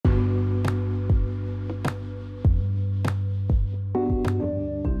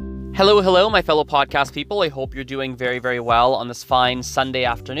Hello, my fellow podcast people. I hope you're doing very, very well on this fine Sunday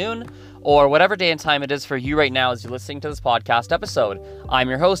afternoon, or whatever day and time it is for you right now as you're listening to this podcast episode. I'm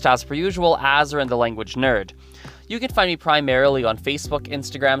your host, as per usual, Azren the Language Nerd. You can find me primarily on Facebook,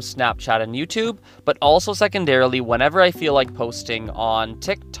 Instagram, Snapchat, and YouTube, but also secondarily whenever I feel like posting on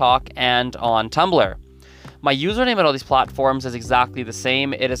TikTok and on Tumblr. My username on all these platforms is exactly the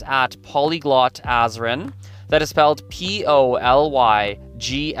same. It is at Polyglot Azren. That is spelled Polyglot,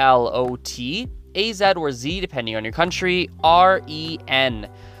 AZ or Z depending on your country, REN.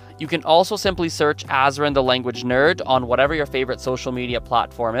 You can also simply search Azren the Language Nerd on whatever your favorite social media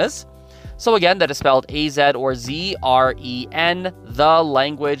platform is. So again, that is spelled AZ or Z, REN, the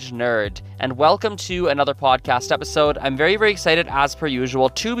Language Nerd. And welcome to another podcast episode. I'm very, very excited, as per usual,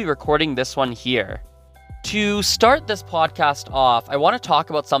 to be recording this one here. To start this podcast off, I want to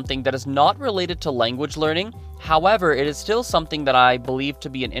talk about something that is not related to language learning. However, it is still something that I believe to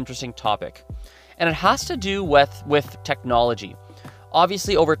be an interesting topic. And it has to do with technology.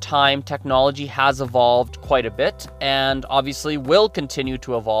 Obviously, over time, technology has evolved quite a bit and obviously will continue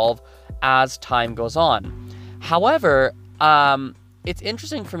to evolve as time goes on. However, it's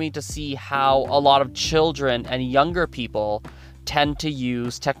interesting for me to see how a lot of children and younger people tend to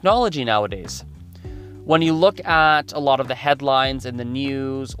use technology nowadays. When you look at a lot of the headlines in the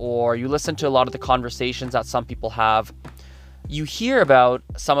news, or you listen to a lot of the conversations that some people have, you hear about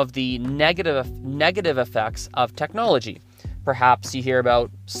some of the negative effects of technology. Perhaps you hear about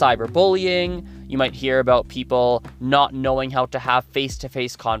cyberbullying. You might hear about people not knowing how to have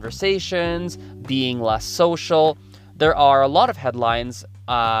face-to-face conversations, being less social. There are a lot of headlines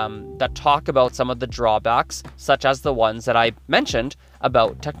that talk about some of the drawbacks, such as the ones that I mentioned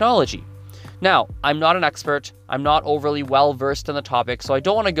about technology. Now, I'm not an expert. I'm not overly well versed in the topic, so I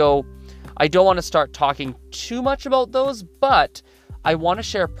don't want to start talking too much about those, but I want to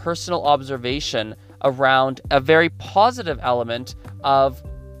share personal observation around a very positive element of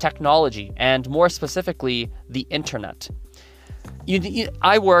technology, and more specifically, the internet.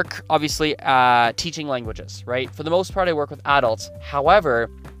 I work, obviously, teaching languages, right? For the most part, I work with adults. However,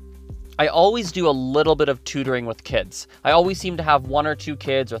 I always do a little bit of tutoring with kids. I always seem to have 1 or 2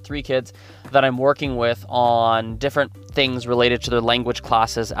 kids or 3 kids that I'm working with on different things related to their language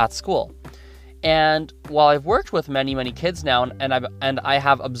classes at school. And while I've worked with many, many kids now, and I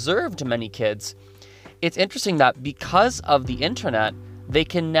have observed many kids, it's interesting that because of the internet, they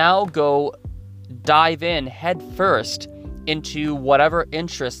can now go dive in head first into whatever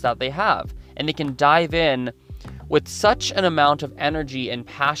interests that they have. And they can dive in with such an amount of energy and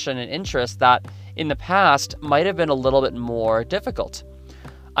passion and interest that in the past might have been a little bit more difficult.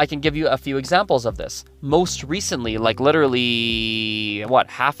 I can give you a few examples of this. Most recently, like literally,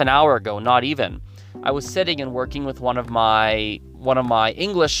 half an hour ago, not even, I was sitting and working with one of my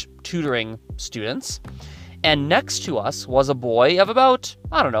English tutoring students, and next to us was a boy of about,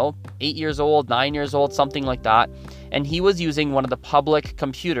 8 years old, 9 years old, something like that, and he was using one of the public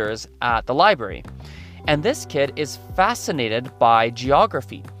computers at the library. And this kid is fascinated by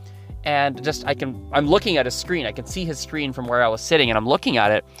geography. And I'm looking at his screen. I can see his screen from where I was sitting, and I'm looking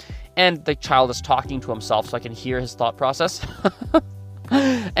at it. And the child is talking to himself, so I can hear his thought process.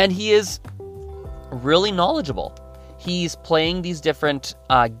 And he is really knowledgeable. He's playing these different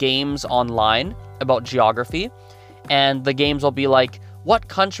games online about geography. And the games will be like, what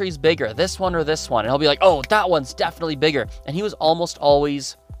country's bigger, this one or this one? And he'll be like, oh, that one's definitely bigger. And he was almost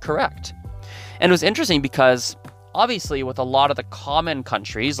always correct. And it was interesting because obviously with a lot of the common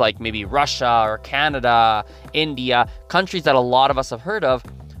countries, like maybe Russia or Canada, India, countries that a lot of us have heard of,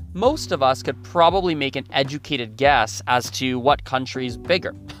 most of us could probably make an educated guess as to what country is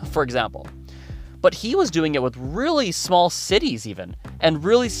bigger, for example. But he was doing it with really small cities even, and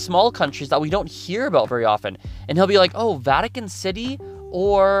really small countries that we don't hear about very often. And he'll be like, oh, Vatican City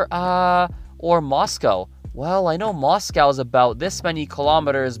or Moscow. Well, I know Moscow is about this many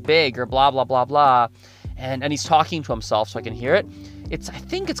kilometers big, or blah, blah, blah, blah. And he's talking to himself so I can hear it. I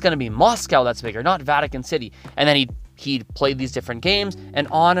think it's going to be Moscow that's bigger, not Vatican City. And then he'd play these different games and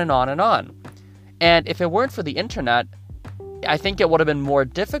on and on and on. And if it weren't for the internet, I think it would have been more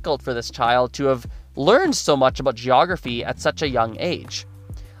difficult for this child to have learned so much about geography at such a young age.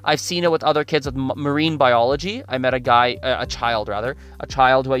 I've seen it with other kids with marine biology. I met a child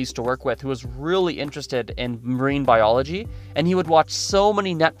who I used to work with who was really interested in marine biology, and he would watch so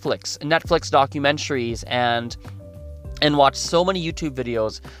many Netflix documentaries and watch so many YouTube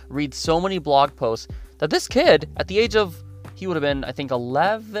videos, read so many blog posts, that this kid, at the age of, he would have been, I think,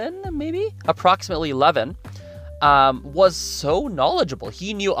 11, maybe? Approximately 11, was so knowledgeable.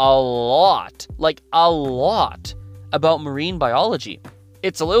 He knew a lot about marine biology.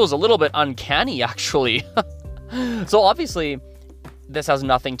 it was a little bit uncanny, actually. So obviously, this has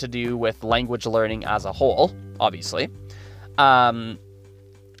nothing to do with language learning as a whole, obviously.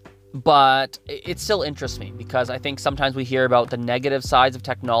 But it still interests me because I think sometimes we hear about the negative sides of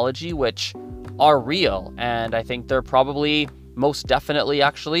technology, which are real. And I think there probably, most definitely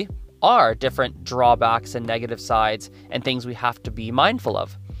actually, are different drawbacks and negative sides and things we have to be mindful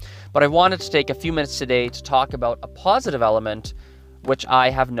of. But I wanted to take a few minutes today to talk about a positive element which I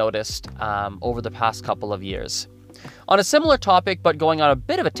have noticed over the past couple of years. On a similar topic, but going on a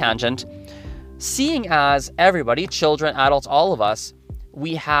bit of a tangent, seeing as everybody, children, adults, all of us,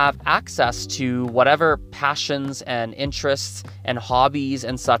 we have access to whatever passions and interests and hobbies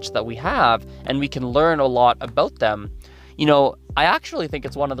and such that we have, and we can learn a lot about them. You know, I actually think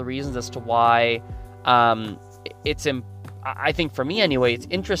it's one of the reasons as to why I think for me anyway, it's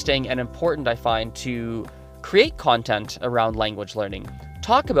interesting and important, I find, to create content around language learning.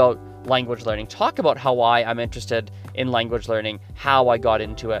 Talk about language learning. Talk about how I'm interested in language learning, how I got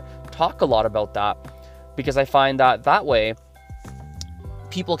into it. Talk a lot about that because I find that way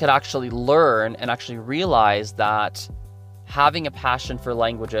people can actually learn and actually realize that having a passion for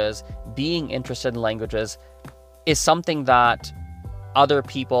languages, being interested in languages, is something that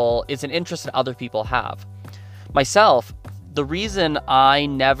is an interest that other people have. Myself, the reason I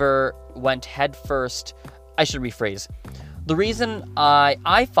never went headfirst, I should rephrase. The reason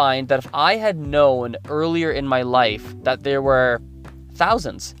I find that if I had known earlier in my life that there were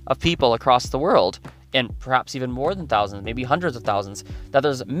thousands of people across the world, and perhaps even more than thousands, maybe hundreds of thousands, that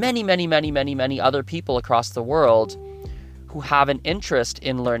there's many, many, many, many, many other people across the world who have an interest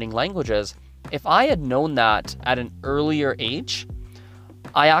in learning languages, if I had known that at an earlier age,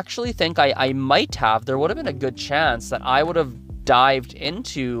 I actually think there would have been a good chance that I would have dived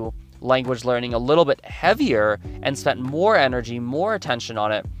into language learning a little bit heavier and spent more energy, more attention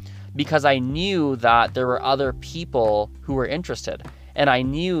on it, because I knew that there were other people who were interested. And I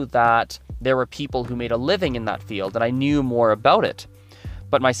knew that there were people who made a living in that field, and I knew more about it.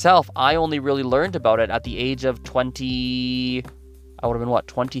 But myself, I only really learned about it at the age of 20, I would have been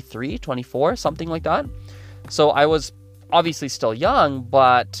 23, 24, something like that. So I was obviously still young,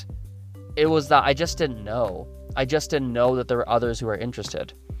 but it was that I just didn't know. I just didn't know that there were others who were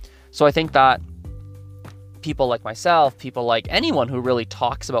interested. So I think that people like myself, people like anyone who really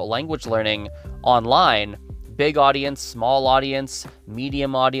talks about language learning online, big audience, small audience,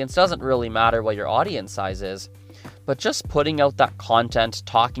 medium audience, doesn't really matter what your audience size is, but just putting out that content,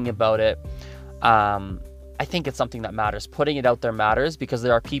 talking about it, I think it's something that matters. Putting it out there matters because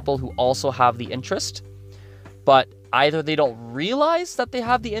there are people who also have the interest, but either they don't realize that they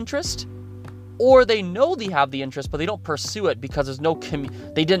have the interest, or they know they have the interest, but they don't pursue it because there's no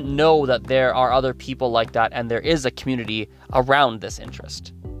they didn't know that there are other people like that and there is a community around this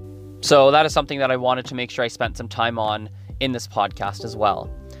interest. So that is something that I wanted to make sure I spent some time on in this podcast as well.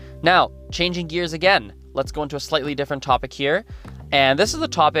 Now, changing gears again, let's go into a slightly different topic here. And this is a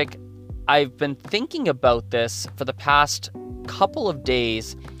topic I've been thinking about this for the past couple of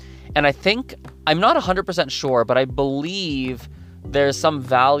days. And I think, I'm not 100% sure, but I believe there's some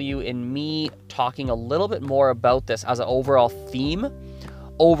value in me talking a little bit more about this as an overall theme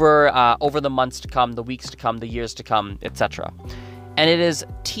over the months to come, the weeks to come, the years to come, etc. And it is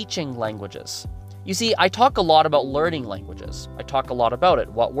teaching languages. You see, I talk a lot about learning languages. I talk a lot about it.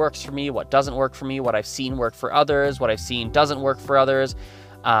 What works for me, what doesn't work for me, what I've seen work for others, what I've seen doesn't work for others,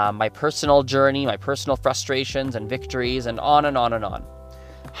 my personal journey, my personal frustrations and victories, and on and on and on.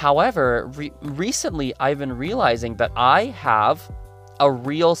 However, recently I've been realizing that I have a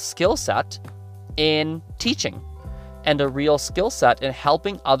real skill set in teaching and a real skill set in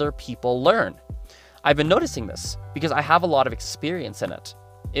helping other people learn. I've been noticing this because I have a lot of experience in it.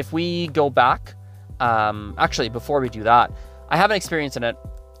 If we go back, actually, before we do that, I have an experience in it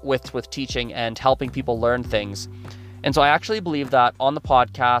with teaching and helping people learn things. And so I actually believe that on the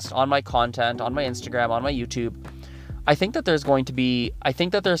podcast, on my content, on my Instagram, on my YouTube, I think that there's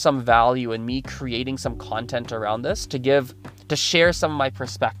some value in me creating some content around this to share some of my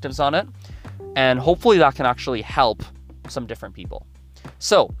perspectives on it. And hopefully that can actually help some different people.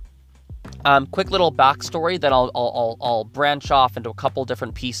 So, quick little backstory, then I'll branch off into a couple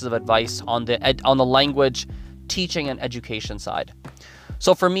different pieces of advice on the language teaching and education side.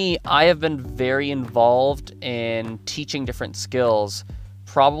 So for me, I have been very involved in teaching different skills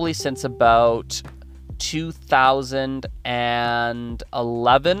probably since about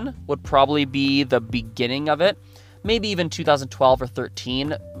 2011 would probably be the beginning of it. Maybe even 2012 or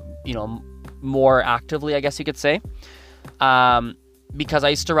 13, more actively, I guess you could say. Because I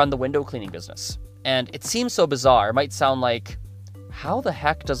used to run the window cleaning business. And it seems so bizarre. It might sound like, how the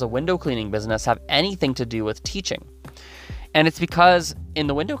heck does a window cleaning business have anything to do with teaching? And it's because in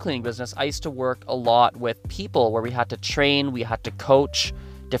the window cleaning business, I used to work a lot with people where we had to train, we had to coach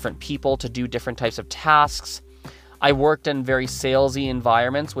different people to do different types of tasks. I worked in very salesy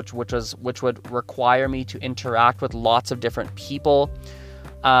environments, which would require me to interact with lots of different people.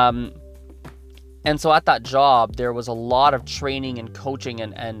 And so at that job, there was a lot of training and coaching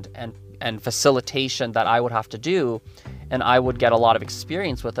and facilitation that I would have to do, and I would get a lot of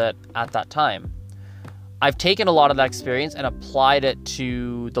experience with it at that time. I've taken a lot of that experience and applied it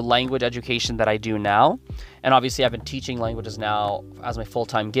to the language education that I do now. And obviously I've been teaching languages now as my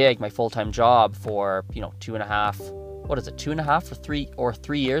full-time gig, my full-time job for, 2.5 or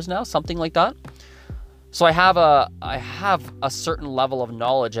 3 years now, something like that. So I have a certain level of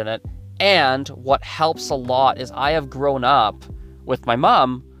knowledge in it. And what helps a lot is I have grown up with my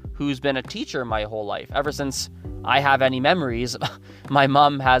mom, who's been a teacher my whole life. Ever since I have any memories, my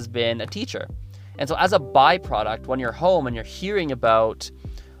mom has been a teacher. And so as a byproduct, when you're home and you're hearing about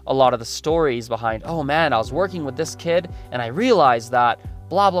a lot of the stories behind, oh man, I was working with this kid and I realized that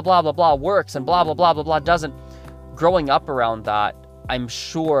blah, blah, blah, blah, blah works and blah, blah, blah, blah, blah doesn't. Growing up around that, I'm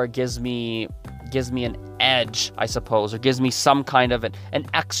sure gives me an edge, I suppose, or gives me some kind of an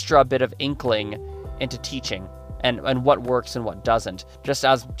extra bit of inkling into teaching and what works and what doesn't,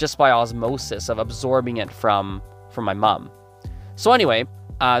 just by osmosis of absorbing it from my mom. So anyway,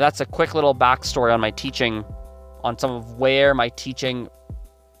 that's a quick little backstory on my teaching, on some of where my teaching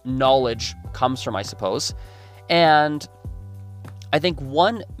knowledge comes from, I suppose. And I think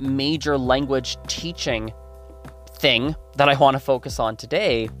one major language teaching thing that I want to focus on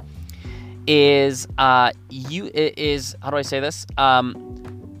today is how do I say this?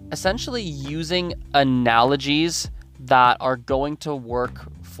 Essentially using analogies that are going to work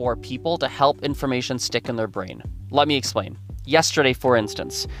for people to help information stick in their brain. Let me explain. Yesterday, for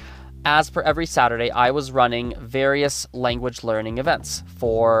instance, as per every Saturday, I was running various language learning events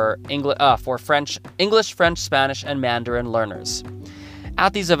for English, French, Spanish, and Mandarin learners.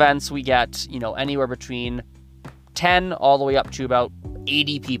 At these events, we get, anywhere between 10 all the way up to about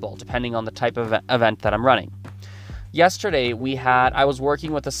 80 people, depending on the type of event that I'm running. Yesterday, I was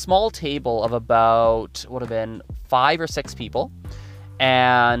working with a small table of about, would have been 5 or 6 people,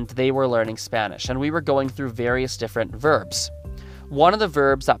 and they were learning Spanish, and we were going through various different verbs. One of the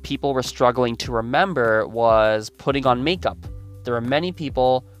verbs that people were struggling to remember was putting on makeup. There were many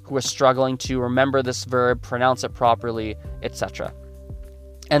people who were struggling to remember this verb, pronounce it properly, etc.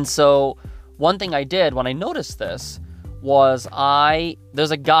 And so one thing I did when I noticed this was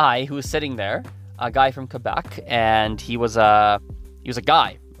there's a guy who was sitting there, a guy from Quebec, and he was a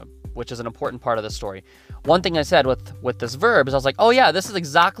guy, which is an important part of the story. One thing I said with this verb is I was like, oh yeah, this is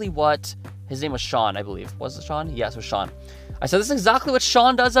exactly what, his name was Sean, I believe. Was it Sean? Yes, it was Sean. I said, this is exactly what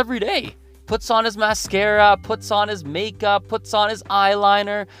Sean does every day. Puts on his mascara, puts on his makeup, puts on his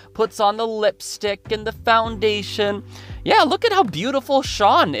eyeliner, puts on the lipstick and the foundation. Yeah, look at how beautiful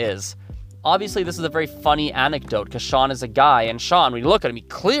Sean is. Obviously, this is a very funny anecdote because Sean is a guy, and Sean, when you look at him, he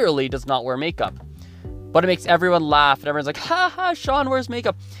clearly does not wear makeup. But it makes everyone laugh, and everyone's like, ha ha, Sean wears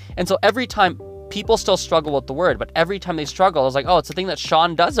makeup. And so every time, people still struggle with the word, but every time they struggle, I was like, oh, it's the thing that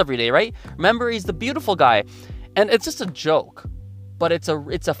Sean does every day, right? Remember, he's the beautiful guy. And it's just a joke, but it's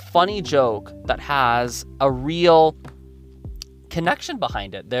a funny joke that has a real connection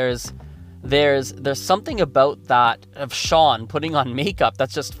behind it. There's something about that of Sean putting on makeup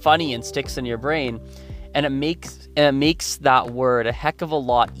that's just funny and sticks in your brain, and it makes that word a heck of a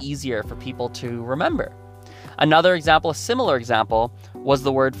lot easier for people to remember. Another example, a similar example, was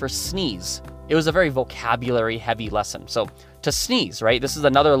the word for sneeze. It was a very vocabulary heavy lesson. So to sneeze, right? This is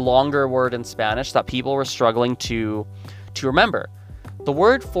another longer word in Spanish that people were struggling to remember. The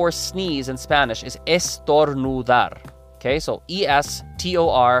word for sneeze in Spanish is estornudar. Okay, so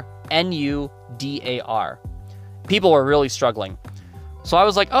estornudar. People were really struggling. So I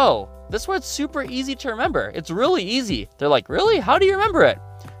was like, oh, this word's super easy to remember. It's really easy. They're like, really? How do you remember it?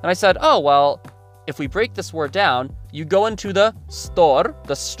 And I said, oh, well, if we break this word down, you go into the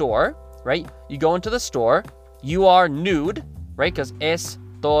store, right? You go into the store, you are nude, right? Because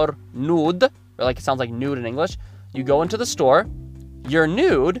estornud, like it sounds like nude in English. You go into the store, you're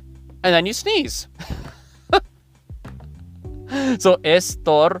nude, and then you sneeze. So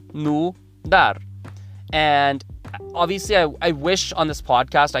estornudar. And obviously I wish on this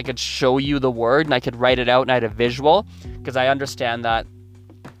podcast I could show you the word and I could write it out and I had a visual, because I understand that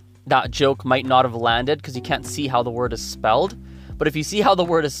joke might not have landed because you can't see how the word is spelled. But if you see how the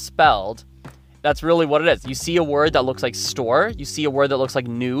word is spelled, that's really what it is. You see a word that looks like store, you see a word that looks like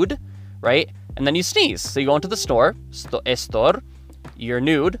nude, right? And then you sneeze. So you go into the store, estor, you're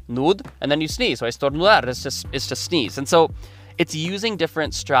nude, and then you sneeze. So estornudar, it's just sneeze. And so it's using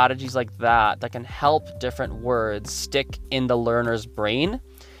different strategies like that can help different words stick in the learner's brain.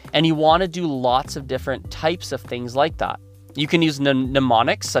 And you want to do lots of different types of things like that. You can use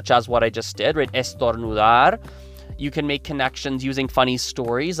mnemonics, such as what I just did, right? Estornudar. You can make connections using funny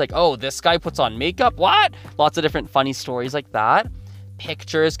stories, like, oh, this guy puts on makeup, what? Lots of different funny stories like that.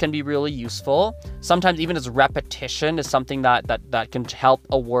 Pictures can be really useful. Sometimes even as repetition is something that can help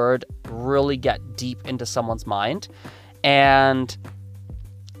a word really get deep into someone's mind. And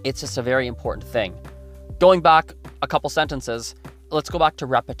it's just a very important thing. Going back a couple sentences, let's go back to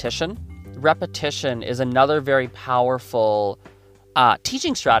repetition. Repetition is another very powerful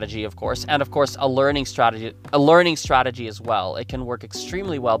teaching strategy, of course, and of course a learning strategy as well. It can work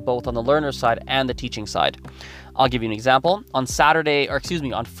extremely well both on the learner side and the teaching side. I'll give you an example. On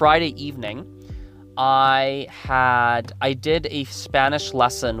Friday evening, I did a Spanish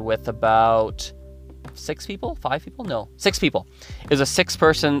lesson with about 6 people. It was a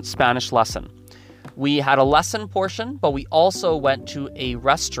 6-person Spanish lesson. We had a lesson portion, but we also went to a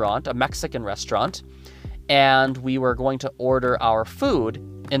restaurant, a Mexican restaurant, and we were going to order our food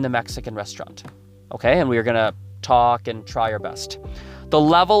in the Mexican restaurant. Okay, and we were gonna talk and try our best. The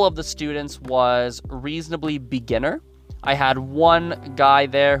level of the students was reasonably beginner. I had one guy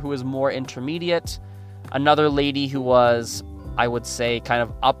there who was more intermediate, another lady who was, I would say, kind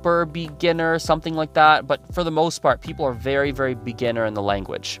of upper beginner, something like that. But for the most part, people are very, very beginner in the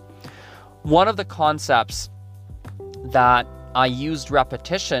language. One of the concepts that I used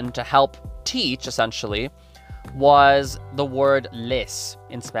repetition to help teach, essentially, was the word les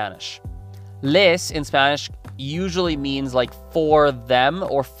in Spanish. Les in Spanish usually means like for them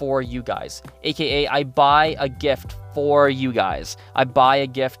or for you guys, aka I buy a gift for you guys. I buy a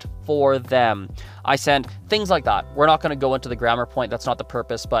gift for them. I send things like that. We're not going to go into the grammar point. That's not the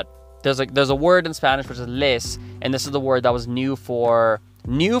purpose, but there's a word in Spanish which is les, and this is the word that was new for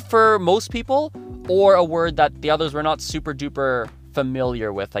most people, or a word that the others were not super duper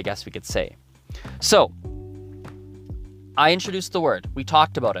familiar with, I guess we could say. So I introduced the word. We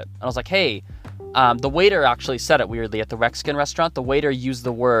talked about it. And I was like, hey, the waiter actually said it weirdly at the Mexican restaurant. The waiter used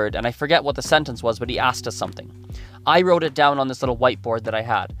the word, and I forget what the sentence was, but he asked us something. I wrote it down on this little whiteboard that I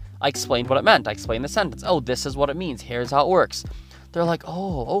had. I explained what it meant. I explained the sentence. Oh, this is what it means. Here's how it works. They're like,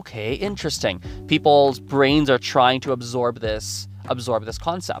 oh, okay, interesting. People's brains are trying to absorb this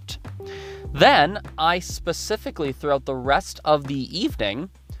concept. Then I specifically, throughout the rest of the evening,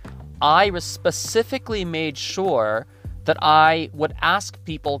 I specifically made sure that I would ask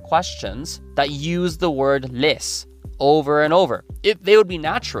people questions that use the word les over and over. They would be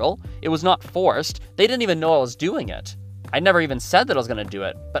natural. It was not forced. They didn't even know I was doing it. I never even said that I was going to do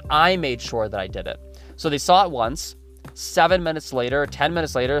it, but I made sure that I did it. So they saw it once, 7 minutes later, 10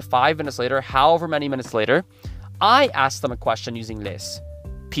 minutes later, 5 minutes later, however many minutes later, I asked them a question using les.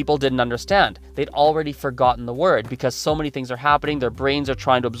 People didn't understand. They'd already forgotten the word because so many things are happening. Their brains are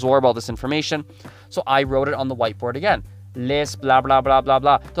trying to absorb all this information. So I wrote it on the whiteboard again. Les, blah, blah, blah, blah,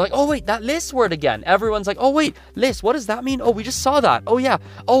 blah. They're like, oh, wait, that les word again. Everyone's like, oh, wait, les, what does that mean? Oh, we just saw that. Oh, yeah.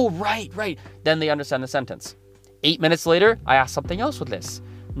 Oh, right. Then they understand the sentence. 8 minutes later, I asked something else with les.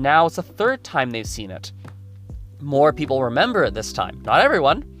 Now it's the third time they've seen it. More people remember it this time. Not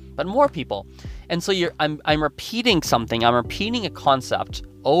everyone, but more people. And so I'm repeating something. I'm repeating a concept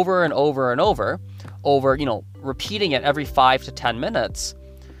over and over and over, repeating it every 5 to 10 minutes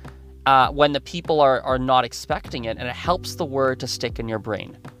when the people are not expecting it, and it helps the word to stick in your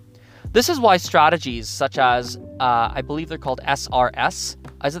brain. This is why strategies such as, I believe they're called SRS,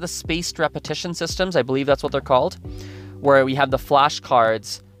 is it the spaced repetition systems? I believe that's what they're called, where we have the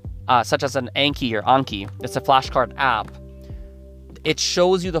flashcards, such as an Anki or Anki. It's a flashcard app. It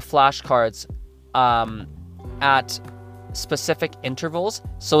shows you the flashcards at specific intervals.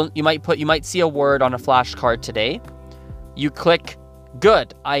 So you might see a word on a flashcard today. You click,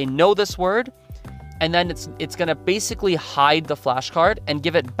 good, I know this word, and then it's gonna basically hide the flashcard and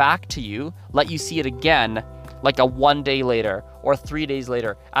give it back to you, let you see it again like a 1 day later or 3 days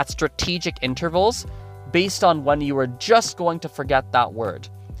later at strategic intervals based on when you were just going to forget that word.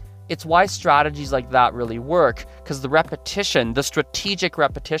 It's why strategies like that really work, because the repetition, the strategic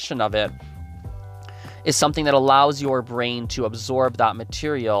repetition of it, is something that allows your brain to absorb that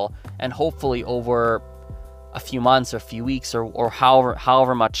material, and hopefully over a few months or a few weeks or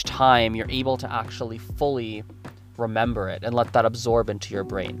however much time, you're able to actually fully remember it and let that absorb into your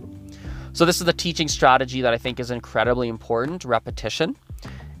brain. So this is the teaching strategy that I think is incredibly important, repetition.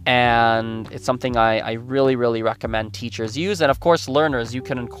 And it's something I really, really recommend teachers use. And of course, learners, you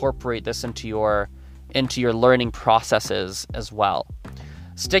can incorporate this into your into your learning processes as well.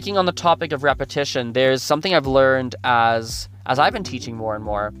 Sticking on the topic of repetition, there's something I've learned as I've been teaching more and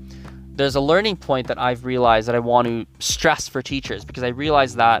more. There's a learning point that I've realized that I want to stress for teachers, because I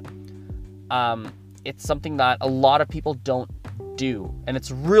realize that it's something that a lot of people don't do, and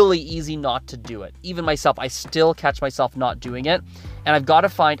it's really easy not to do it. Even myself, I still catch myself not doing it, and I've got to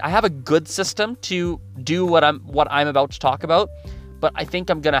find, I have a good system to do what I'm about to talk about, but I think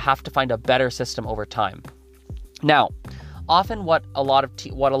I'm going to have to find a better system over time. Now, often what a lot of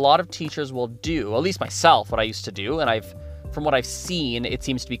teachers will do, at least myself, what I used to do, and from what I've seen, it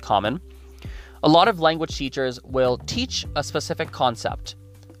seems to be common. A lot of language teachers will teach a specific concept,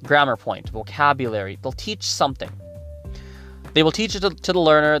 grammar point, vocabulary. They'll teach something. They will teach it to the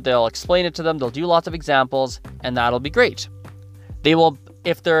learner, they'll explain it to them, they'll do lots of examples, and that'll be great. They will,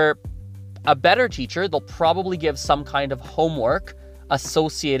 if they're a better teacher, they'll probably give some kind of homework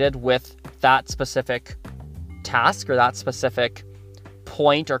associated with that specific task or that specific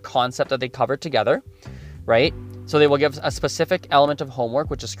point or concept that they covered together, right? So they will give a specific element of homework,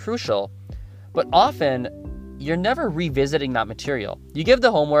 which is crucial, but often you're never revisiting that material. You give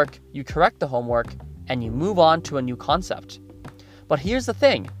the homework, you correct the homework, and you move on to a new concept. But here's the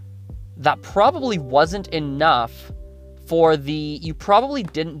thing, that probably wasn't enough you probably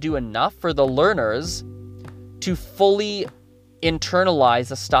didn't do enough for the learners to fully internalize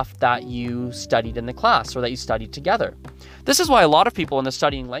the stuff that you studied in the class or that you studied together. This is why a lot of people when they're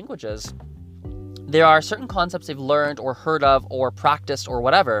studying languages, there are certain concepts they've learned or heard of or practiced or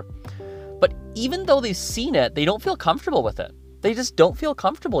whatever, but even though they've seen it, they don't feel comfortable with it. They just don't feel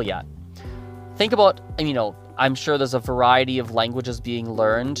comfortable yet. Think about, I'm sure there's a variety of languages being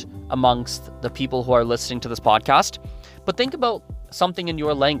learned amongst the people who are listening to this podcast, but think about something in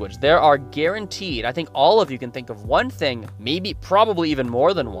your language. There are guaranteed, I think all of you can think of one thing, maybe probably even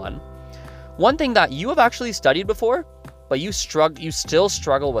more than one thing that you have actually studied before, but you still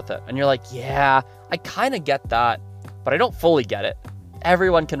struggle with it. And you're like, yeah, I kind of get that, but I don't fully get it.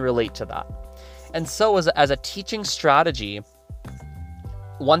 Everyone can relate to that. And so as a teaching strategy,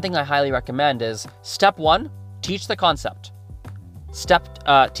 one thing I highly recommend is step 1, teach the concept.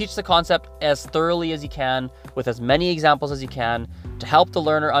 Teach the concept as thoroughly as you can, with as many examples as you can, to help the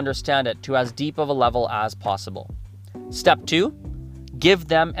learner understand it to as deep of a level as possible. Step 2, give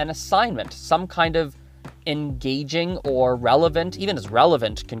them an assignment, some kind of engaging or relevant, even as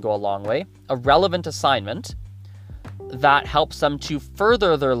relevant can go a long way, a relevant assignment that helps them to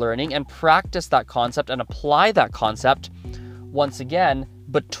further their learning and practice that concept and apply that concept, once again,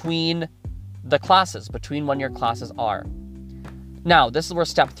 between the classes, between when your classes are. Now, this is where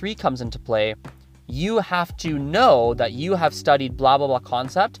step 3 comes into play. You have to know that you have studied blah, blah, blah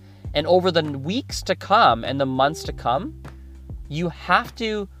concept, and over the weeks to come and the months to come, you have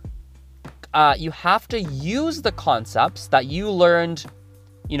to use the concepts that you learned,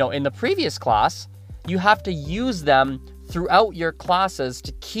 in the previous class. You have to use them throughout your classes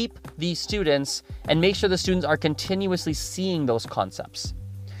to keep these students and make sure the students are continuously seeing those concepts.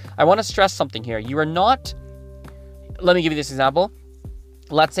 I want to stress something here. You are not, let me give you this example.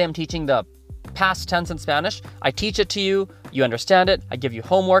 Let's say I'm teaching the past tense in Spanish. I teach it to you, you understand it, I give you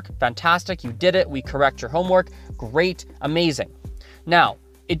homework, fantastic, you did it, we correct your homework, great, amazing. Now,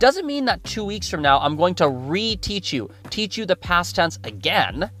 it doesn't mean that 2 weeks from now, I'm going to teach you the past tense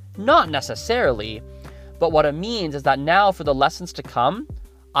again, not necessarily, but what it means is that now for the lessons to come,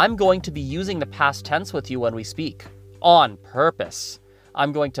 I'm going to be using the past tense with you when we speak, on purpose.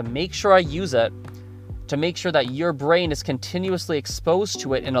 I'm going to make sure I use it to make sure that your brain is continuously exposed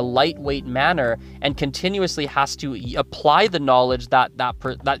to it in a lightweight manner and continuously has to apply the knowledge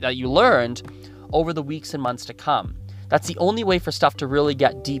that you learned over the weeks and months to come. That's the only way for stuff to really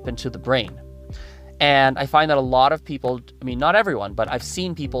get deep into the brain. And I find that a lot of people, not everyone, but I've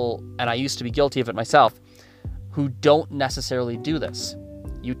seen people, and I used to be guilty of it myself, who don't necessarily do this.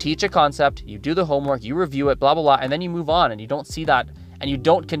 You teach a concept, you do the homework, you review it, blah, blah, blah, and then you move on and you don't see that, and you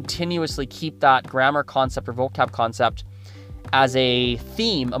don't continuously keep that grammar concept or vocab concept as a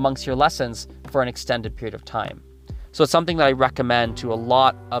theme amongst your lessons for an extended period of time. So it's something that I recommend to a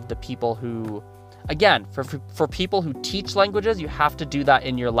lot of the people who, again, for people who teach languages, you have to do that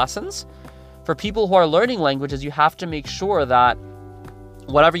in your lessons. For people who are learning languages, you have to make sure that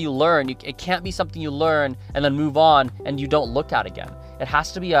whatever you learn, it can't be something you learn and then move on and you don't look at again. It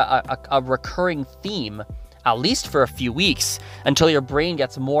has to be a recurring theme, at least for a few weeks, until your brain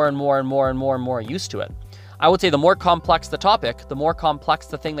gets more and more and more and more and more used to it. I would say the more complex the topic, the more complex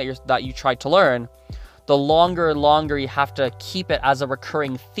the thing that you tried to learn, the longer and longer you have to keep it as a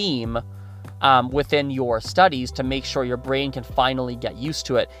recurring theme within your studies to make sure your brain can finally get used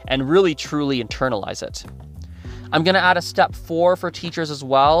to it and really truly internalize it. I'm going to add a step 4 for teachers as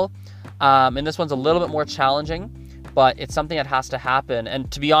well. And this one's a little bit more challenging, but it's something that has to happen. And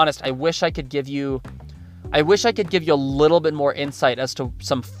to be honest, I wish I could give you a little bit more insight as to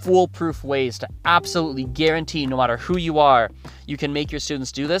some foolproof ways to absolutely guarantee, no matter who you are, you can make your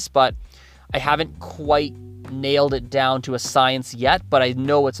students do this, but I haven't quite nailed it down to a science yet, but I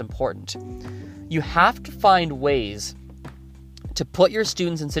know it's important. You have to find ways to put your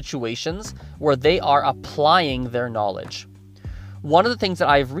students in situations where they are applying their knowledge. One of the things that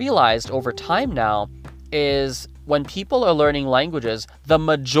I've realized over time now is when people are learning languages, the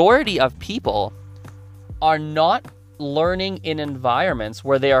majority of people are not learning in environments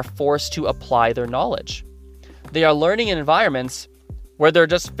where they are forced to apply their knowledge. They are learning in environments where they're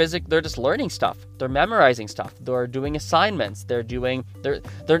just learning stuff. They're memorizing stuff. They're doing assignments. They're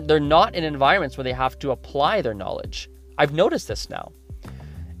not in environments where they have to apply their knowledge. I've noticed this now.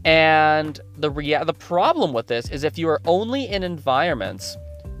 And the problem with this is if you are only in environments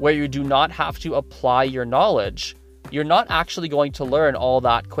where you do not have to apply your knowledge, you're not actually going to learn all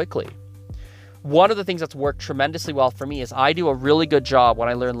that quickly. One of the things that's worked tremendously well for me is I do a really good job when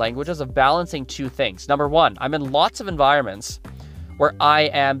I learn languages of balancing two things. Number one, I'm in lots of environments where I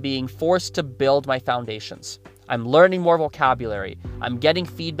am being forced to build my foundations. I'm learning more vocabulary. I'm getting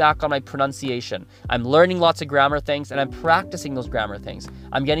feedback on my pronunciation. I'm learning lots of grammar things and I'm practicing those grammar things.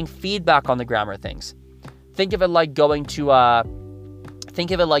 I'm getting feedback on the grammar things. Think of it like going to a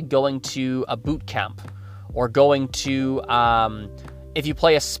boot camp, or going to, if you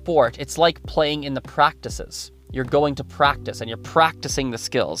play a sport, it's like playing in the practices. You're going to practice and you're practicing the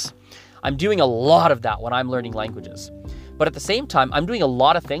skills. I'm doing a lot of that when I'm learning languages. But at the same time, I'm doing a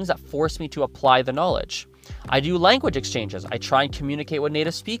lot of things that force me to apply the knowledge. I do language exchanges. I try and communicate with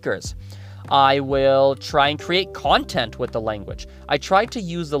native speakers. I will try and create content with the language. I try to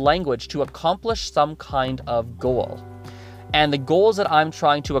use the language to accomplish some kind of goal. And the goals that I'm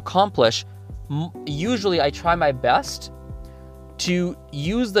trying to accomplish, usually I try my best to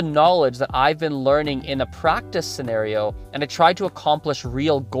use the knowledge that I've been learning in a practice scenario, and I try to accomplish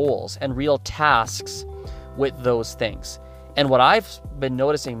real goals and real tasks with those things. And what I've been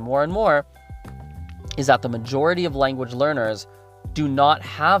noticing more and more is that the majority of language learners do not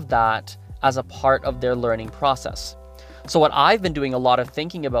have that as a part of their learning process. So what I've been doing a lot of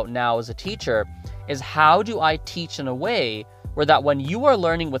thinking about now as a teacher is how do I teach in a way where that when you are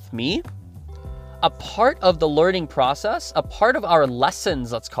learning with me, a part of the learning process, a part of our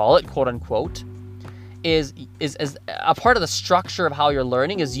lessons, let's call it, quote unquote, is a part of the structure of how you're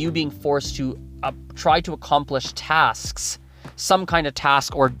learning is you being forced to try to accomplish tasks, some kind of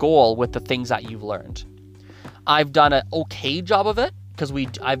task or goal with the things that you've learned. I've done an okay job of it because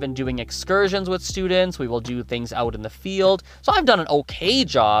I've been doing excursions with students. We will do things out in the field. So I've done an okay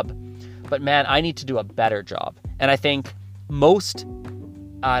job, but man, I need to do a better job. And I think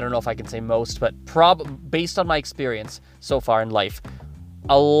I don't know if I can say most, but based on my experience so far in life,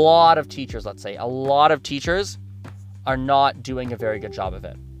 a lot of teachers are not doing a very good job of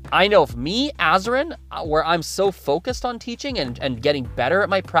it. I know of me, Azren, where I'm so focused on teaching and getting better at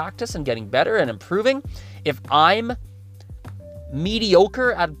my practice and getting better and improving, if I'm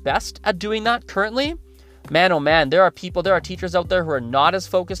mediocre at best at doing that currently, man, oh man, there are teachers out there who are not as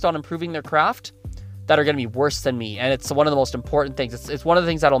focused on improving their craft that are going to be worse than me. And it's one of the most important things. It's one of the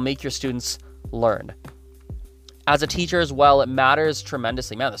things that'll make your students learn. As a teacher as well, it matters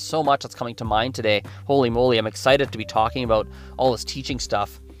tremendously. Man, there's so much that's coming to mind today. Holy moly, I'm excited to be talking about all this teaching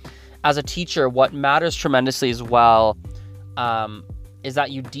stuff. As a teacher, what matters tremendously as well is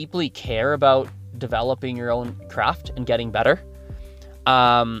that you deeply care about developing your own craft and getting better.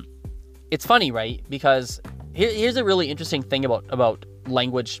 It's funny, right? Because here's a really interesting thing about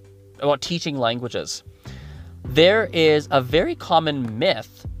language, about teaching languages. There is a very common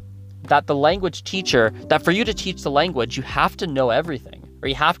myth that the language teacher, that for you to teach the language, you have to know everything, or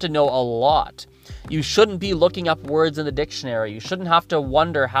you have to know a lot. You shouldn't be looking up words in the dictionary. You shouldn't have to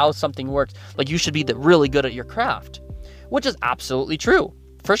wonder how something works. Like, you should be really good at your craft, which is absolutely true.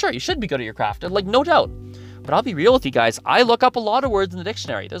 For sure, you should be good at your craft, like, no doubt. But I'll be real with you guys. I look up a lot of words in the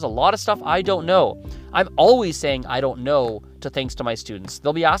dictionary. There's a lot of stuff I don't know. I'm always saying I don't know to things to my students.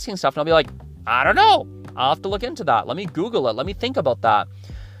 They'll be asking stuff and I'll be like, I don't know. I'll have to look into that. Let me Google it. Let me think about that.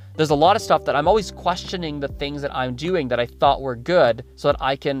 There's a lot of stuff that I'm always questioning the things that I'm doing that I thought were good so that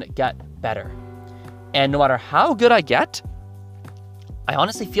I can get better. And no matter how good I get, I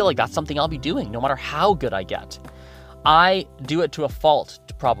honestly feel like that's something I'll be doing no matter how good I get. I do it to a fault,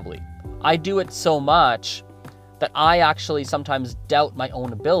 probably. I do it so much that I actually sometimes doubt my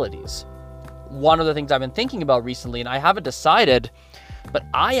own abilities. one of the things I've been thinking about recently, and I haven't decided, but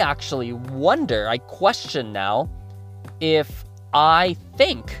I actually wonder, I question now, if I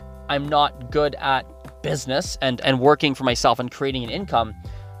think I'm not good at business and working for myself and creating an income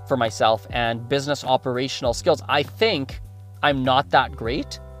for myself and business operational skills. I think I'm not that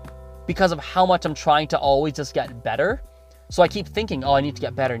great because of how much I'm trying to always just get better. So I keep thinking, oh, I need to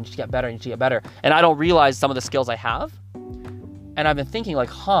get better, I need to get better, I need to get better. And I don't realize some of the skills I have. And I've been thinking like,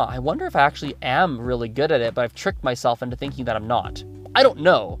 I wonder if I actually am really good at it, but I've tricked myself into thinking that I'm not. I don't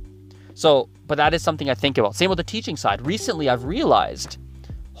know. So, but that is something I think about. Same with the teaching side. Recently, I've realized,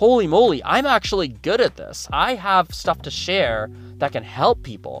 holy moly, I'm actually good at this. I have stuff to share that can help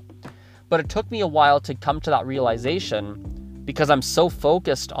people. But it took me a while to come to that realization because I'm so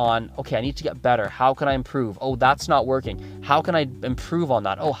focused on, okay, I need to get better. How can I improve? Oh, that's not working. How can I improve on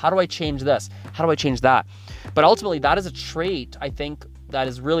that? Oh, how do I change this? How do I change that? But ultimately, that is a trait, I think, that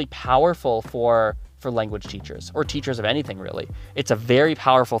is really powerful for language teachers or teachers of anything, really. It's a very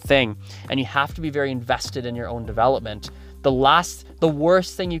powerful thing, and you have to be very invested in your own development. The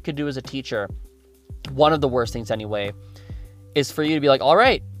worst thing you could do as a teacher, one of the worst things anyway, is for you to be like, all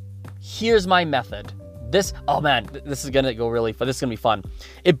right, here's my method. This is going to go really fun. This is going to be fun.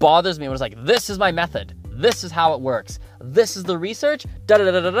 It bothers me when it's like, this is my method. This is how it works. This is the research. Dot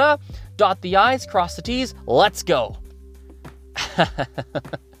the I's, cross the T's. Let's go.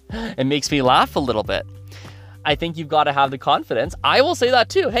 It makes me laugh a little bit. I think you've got to have the confidence. I will say that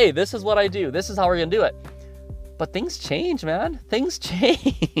too. Hey, this is what I do. This is how we're going to do it. But things change, man. Things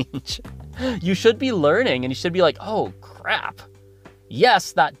change. You should be learning and you should be like, oh, crap.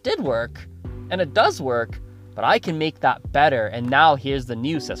 Yes, that did work. And it does work, but I can make that better. And now here's the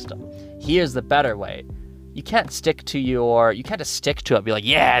new system. Here's the better way. You can't just stick to it. Be like,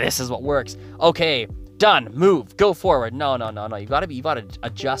 yeah, this is what works. Okay, done, move, go forward. No. You've got to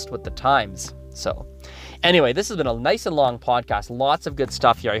adjust with the times. So anyway, this has been a nice and long podcast. Lots of good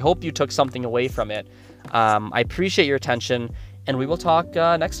stuff here. I hope you took something away from it. I appreciate your attention and we will talk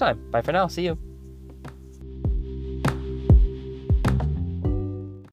next time. Bye for now. See you.